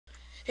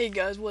Hey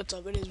guys, what's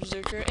up? It is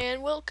BaWzerker,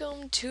 and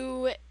welcome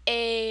to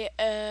a,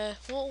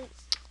 well,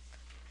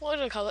 what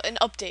do I call it? An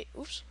update.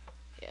 Oops.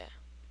 Yeah.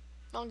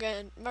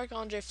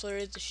 Marc-Andre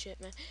Fleury is the shit,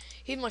 man.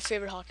 He's my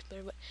favorite hockey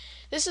player, but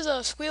this is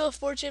a Squeal of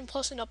Fortune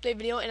plus an update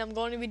video, and I'm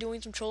going to be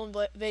doing some Troll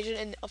Invasion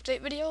in the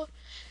update video.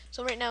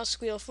 So right now,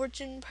 Squeal of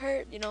Fortune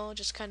part,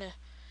 just kind of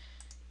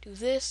do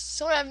this.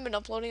 Sorry I haven't been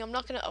uploading. I'm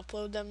not going to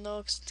upload them,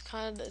 though, because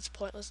it's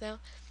pointless now.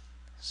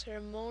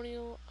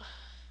 Ceremonial...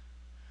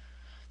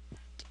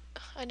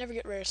 I never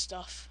get rare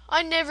stuff.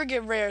 I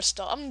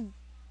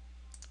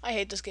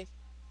hate this game.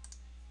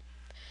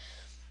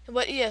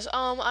 But yes,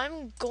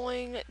 I'm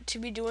going to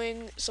be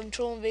doing some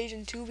Troll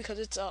Invasion 2 because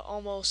it's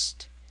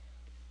almost...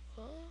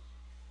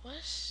 What?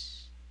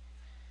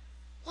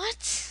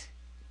 What?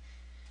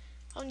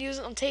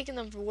 I'm taking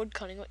them for wood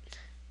cutting. What?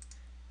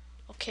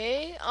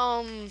 Okay,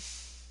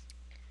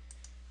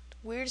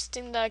 weirdest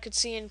thing that I could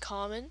see in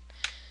common.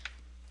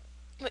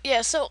 But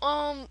yeah, so,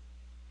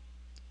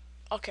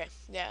 okay,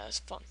 yeah, it's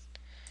fun.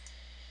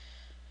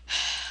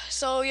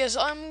 So yes,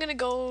 I'm gonna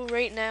go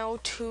right now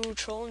to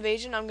Troll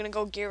Invasion. I'm gonna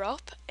go gear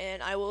up,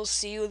 and I will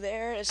see you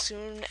there as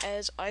soon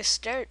as I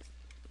start.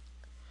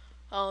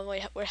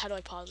 Wait, how do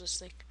I pause this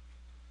thing?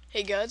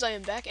 Hey guys, I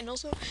am back, and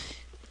also,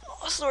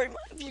 oh, sorry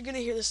if you're gonna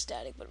hear the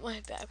static, but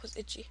my back was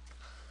itchy.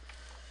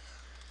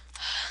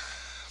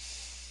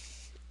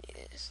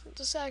 Yes,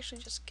 let's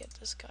actually just get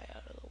this guy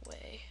out of the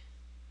way.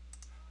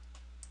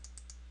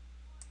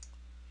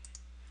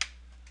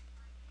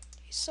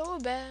 He's so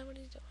bad. What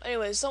is he doing?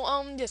 Anyway, so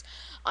yes,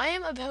 I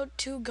am about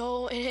to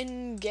go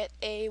and get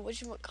a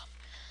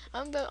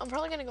I'm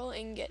probably gonna go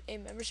and get a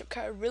membership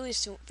card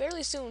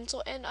fairly soon.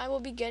 So, and I will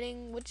be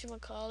getting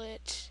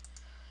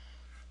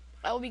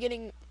I will be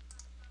getting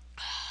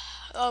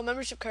a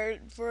membership card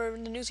for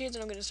the new series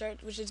that I'm gonna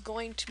start, which is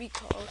going to be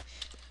called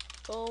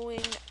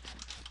BaWzerk.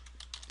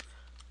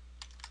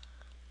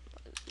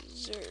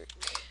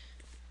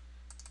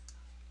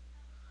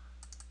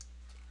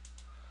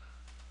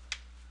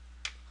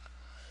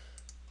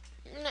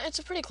 It's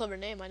a pretty clever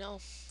name, I know.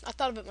 I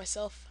thought of it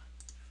myself.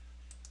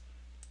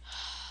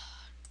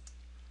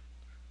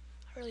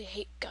 I really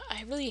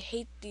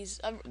hate these.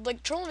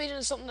 Like, Troll Invasion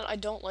is something that I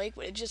don't like,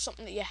 but it's just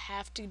something that you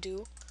have to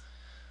do.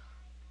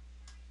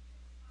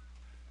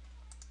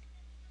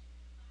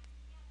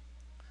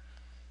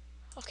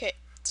 Okay,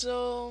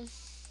 so,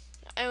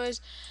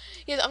 anyways,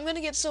 yeah, I'm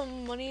gonna get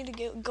some money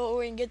to go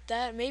and get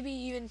that. Maybe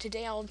even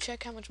today I'll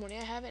check how much money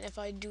I have, and if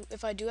I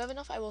do have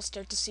enough, I will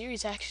start the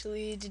series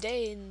actually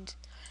today. And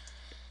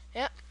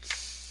yeah,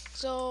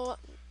 so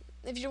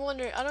if you're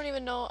wondering, I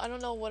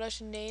don't know what I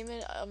should name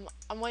it.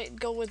 I might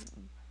go with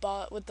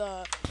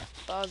the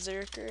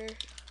BaWzerker.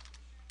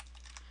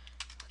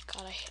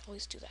 God, I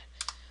always do that.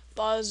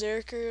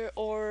 BaWzerker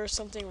or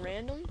something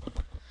random.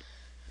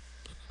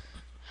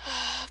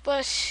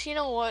 But you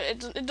know what?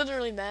 It doesn't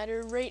really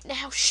matter right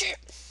now. Shit.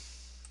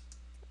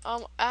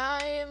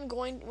 I am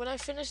going, when I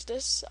finish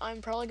this,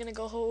 I'm probably gonna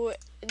go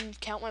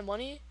and count my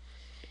money,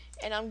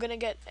 and I'm gonna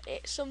get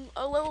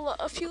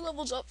a few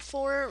levels up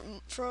for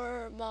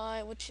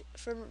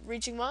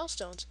reaching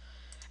milestones.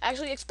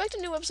 Actually, expect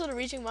a new episode of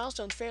Reaching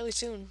Milestones fairly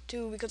soon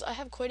too, because I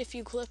have quite a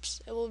few clips.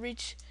 It will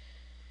reach.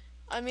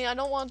 I mean, I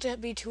don't want it to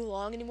be too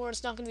long anymore.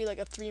 It's not gonna be like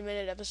a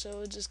 3-minute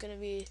episode. It's gonna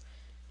be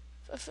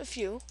a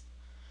few.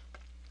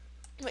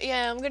 But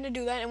yeah, I'm gonna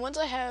do that, and once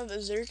I have a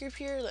Zerker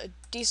Pier, a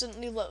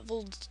decently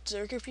leveled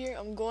Zerker Pier,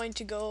 I'm going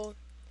to go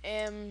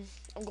and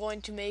I'm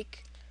going to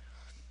make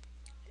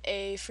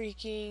a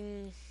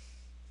freaking...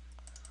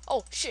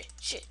 Oh, shit.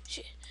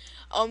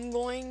 I'm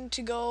going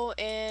to go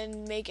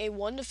and make a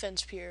 1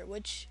 defense pier,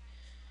 which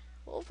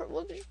will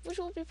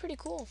be pretty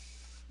cool.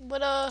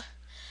 But,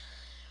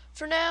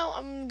 for now,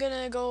 I'm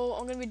gonna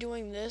be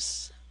doing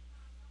this.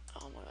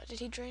 Oh my god, did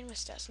he drain my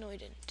stats? No, he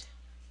didn't.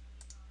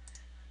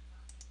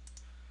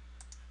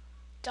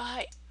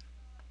 Die.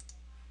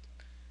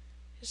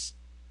 Just...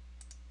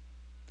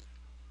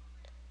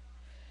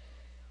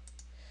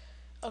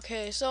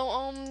 Okay, so,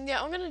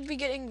 yeah, I'm gonna be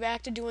getting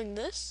back to doing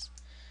this.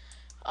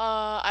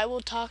 I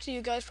will talk to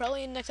you guys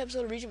probably in the next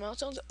episode of Reaching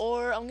Milestones,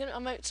 or I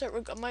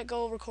might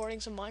go recording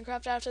some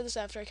Minecraft after this,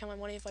 after I count my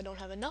money if I don't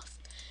have enough.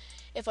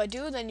 If I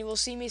do, then you will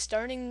see me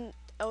starting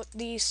out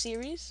the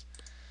series.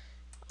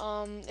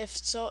 If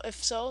so,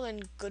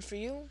 then good for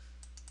you.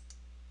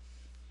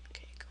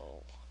 Okay,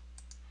 go.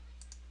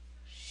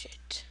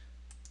 Shit.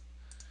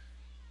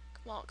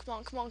 Come on.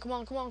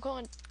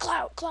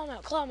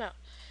 Clown out.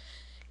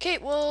 Okay,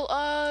 well,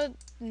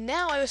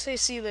 now I would say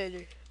see you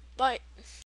later. Bye.